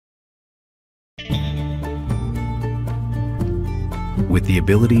With the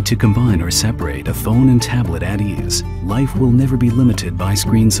ability to combine or separate a phone and tablet at ease, life will never be limited by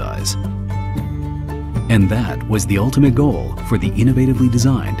screen size. And that was the ultimate goal for the innovatively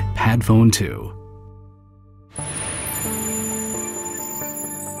designed PadPhone 2.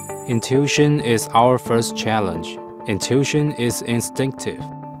 Intuition is our first challenge. Intuition is instinctive.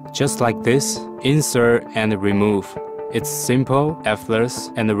 Just like this, insert and remove. It's simple,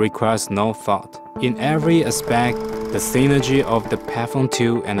 effortless, and requires no thought. In every aspect, the synergy of the PadPhone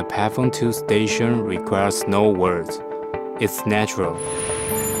 2 and the PadPhone 2 station requires no words. It's natural.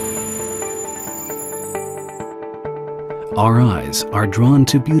 Our eyes are drawn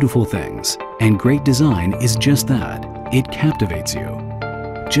to beautiful things, and great design is just that. It captivates you.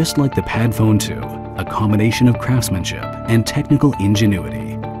 Just like the PadPhone 2, a combination of craftsmanship and technical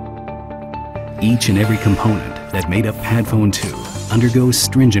ingenuity. Each and every component that made up PadPhone 2 undergoes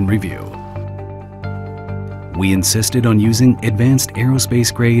stringent review. We insisted on using advanced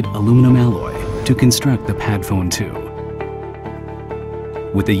aerospace-grade aluminum alloy to construct the PadPhone 2.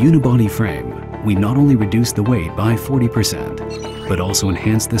 With a unibody frame, we not only reduced the weight by 40%, but also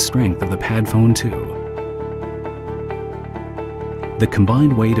enhanced the strength of the PadPhone 2. The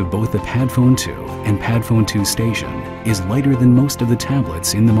combined weight of both the PadPhone 2 and PadPhone 2 station is lighter than most of the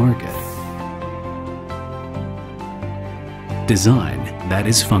tablets in the market. Design that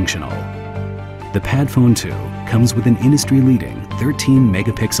is functional. The PadPhone 2 comes with an industry-leading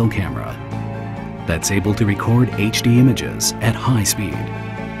 13-megapixel camera that's able to record HD images at high speed.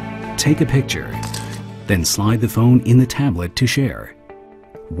 Take a picture, then slide the phone in the tablet to share.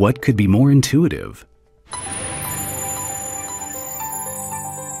 What could be more intuitive?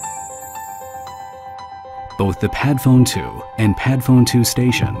 Both the PadPhone 2 and PadPhone 2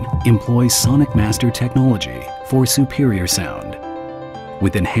 station employ Sonic Master technology for superior sound.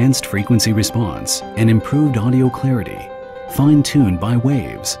 With enhanced frequency response and improved audio clarity, fine-tuned by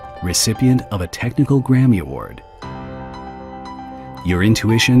Waves, recipient of a Technical Grammy Award. Your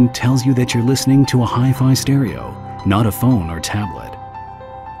intuition tells you that you're listening to a hi-fi stereo, not a phone or tablet.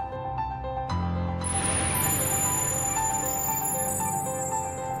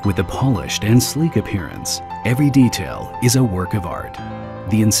 With a polished and sleek appearance, every detail is a work of art.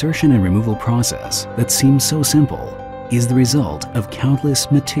 The insertion and removal process that seems so simple is the result of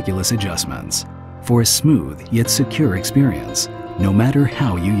countless meticulous adjustments for a smooth yet secure experience, no matter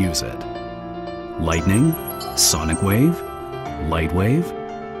how you use it. Lightning? Sonic wave? Light wave?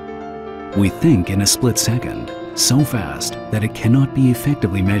 We think in a split second, so fast that it cannot be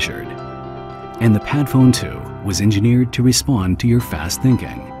effectively measured. And the PadPhone 2 was engineered to respond to your fast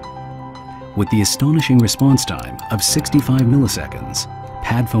thinking. With the astonishing response time of 65 milliseconds,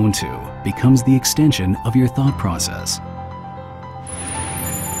 PadPhone 2 becomes the extension of your thought process.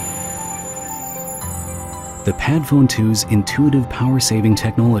 The PadPhone 2's intuitive power-saving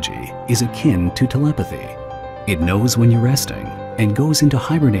technology is akin to telepathy. It knows when you're resting and goes into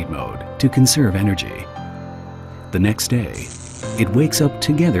hibernate mode to conserve energy. The next day, it wakes up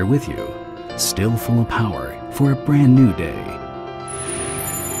together with you, still full of power for a brand new day.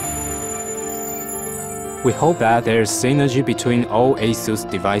 We hope that there's synergy between all ASUS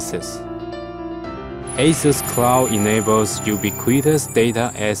devices. ASUS Cloud enables ubiquitous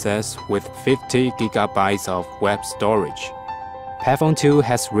data access with 50 GB of web storage. PadPhone 2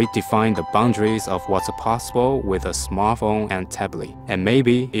 has redefined the boundaries of what's possible with a smartphone and tablet, and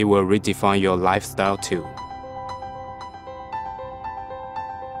maybe it will redefine your lifestyle too.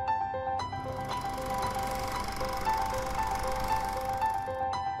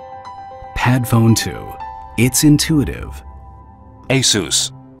 PadPhone 2. It's intuitive.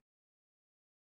 ASUS.